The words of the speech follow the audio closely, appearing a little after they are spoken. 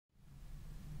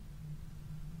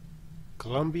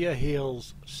Columbia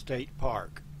Hills State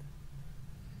Park.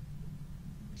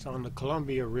 It's on the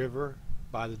Columbia River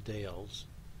by the Dalles.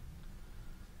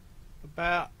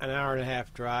 About an hour and a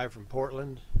half drive from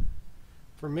Portland.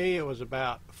 For me, it was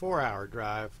about a 4-hour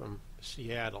drive from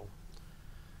Seattle.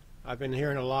 I've been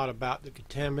hearing a lot about the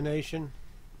contamination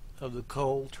of the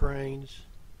coal trains,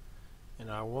 and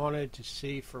I wanted to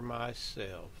see for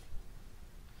myself.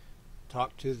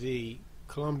 Talked to the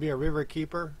Columbia River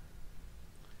keeper.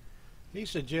 He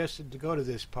suggested to go to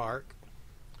this park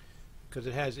because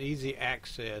it has easy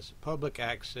access, public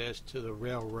access to the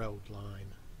railroad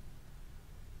line.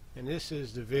 And this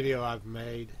is the video I've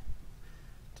made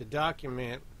to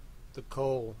document the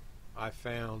coal I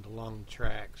found along the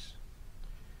tracks.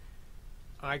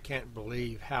 I can't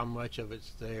believe how much of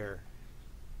it's there.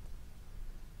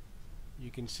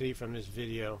 You can see from this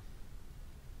video,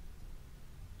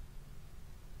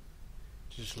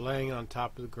 just laying on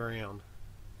top of the ground.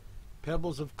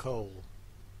 Pebbles of coal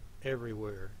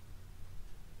everywhere.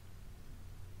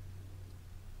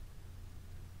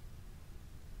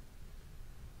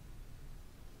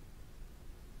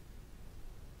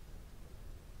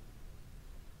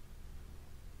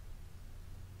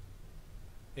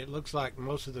 It looks like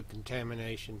most of the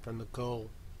contamination from the coal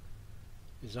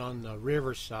is on the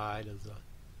river side of the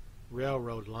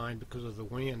railroad line because of the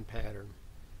wind pattern.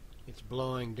 It's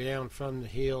blowing down from the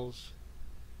hills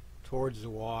towards the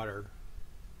water.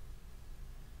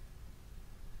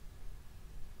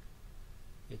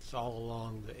 It's all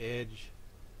along the edge.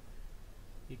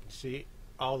 You can see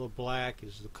all the black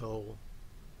is the coal.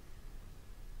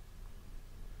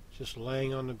 Just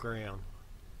laying on the ground,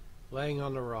 laying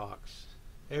on the rocks,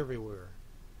 everywhere.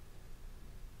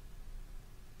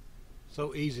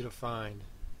 So easy to find.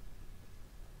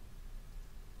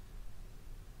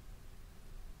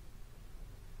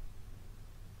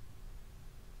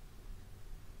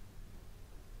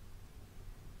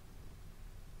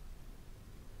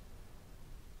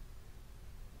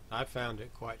 I found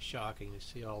it quite shocking to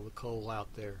see all the coal out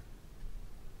there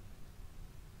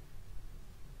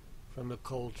from the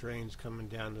coal trains coming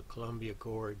down the Columbia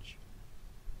Gorge.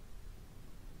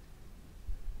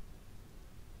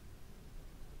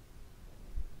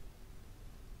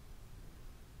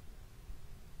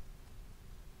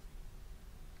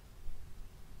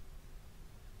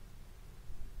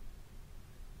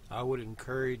 I would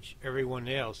encourage everyone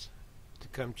else to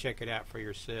come check it out for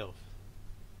yourself.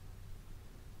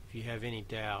 If you have any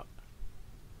doubt,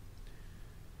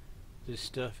 this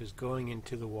stuff is going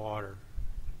into the water.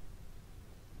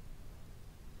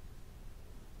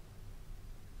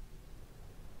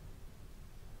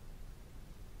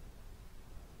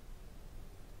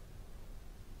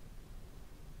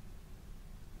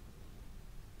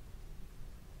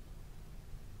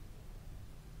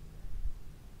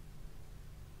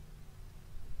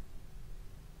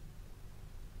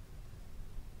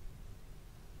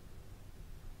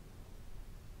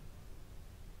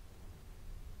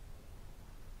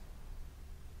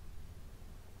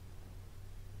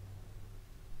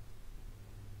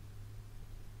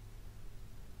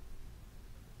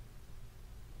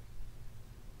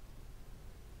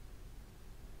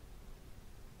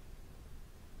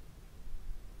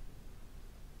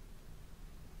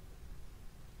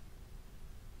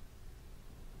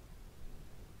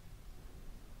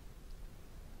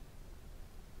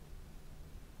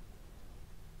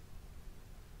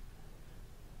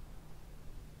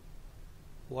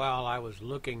 While I was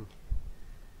looking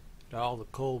at all the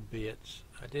coal bits,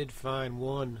 I did find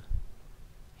one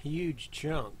huge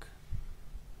chunk.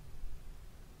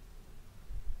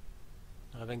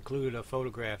 I've included a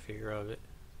photograph here of it.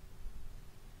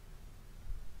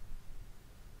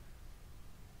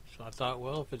 So I thought,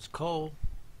 well, if it's coal,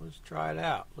 let's try it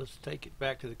out. Let's take it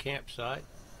back to the campsite,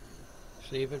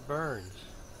 see if it burns.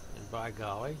 And by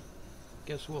golly,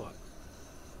 guess what?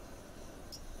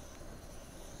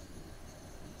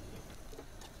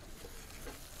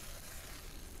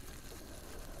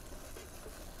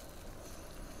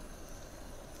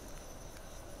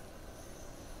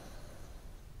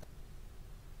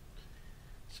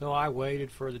 So I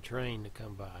waited for the train to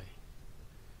come by.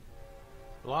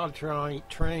 A lot of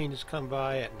trains come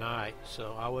by at night,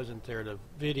 so I wasn't there to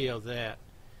video that.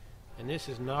 And this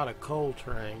is not a coal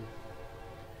train,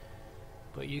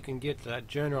 but you can get that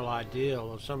general idea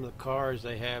of some of the cars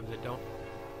they have that don't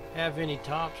have any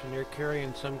tops, and they're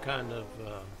carrying some kind of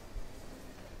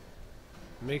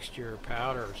mixture or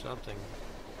powder or something.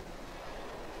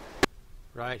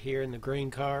 Right here in the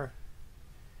green car,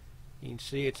 you can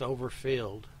see it's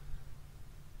overfilled.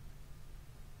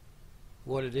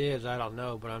 What it is, I don't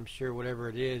know, but I'm sure whatever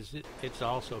it is, it's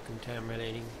also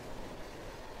contaminating.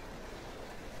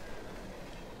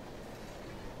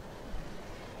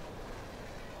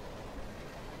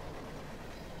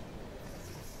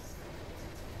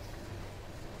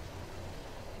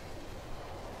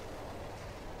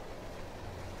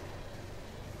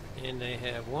 and they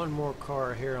have one more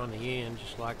car here on the end,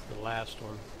 just like the last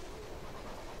one.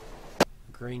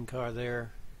 Green car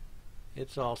there.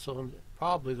 It's also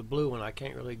probably the blue one. I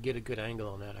can't really get a good angle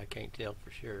on that. I can't tell for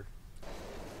sure.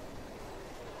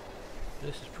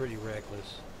 This is pretty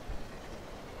reckless.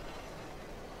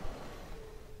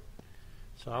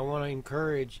 So I want to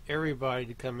encourage everybody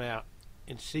to come out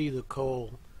and see the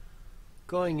coal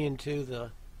going into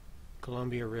the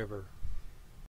Columbia River.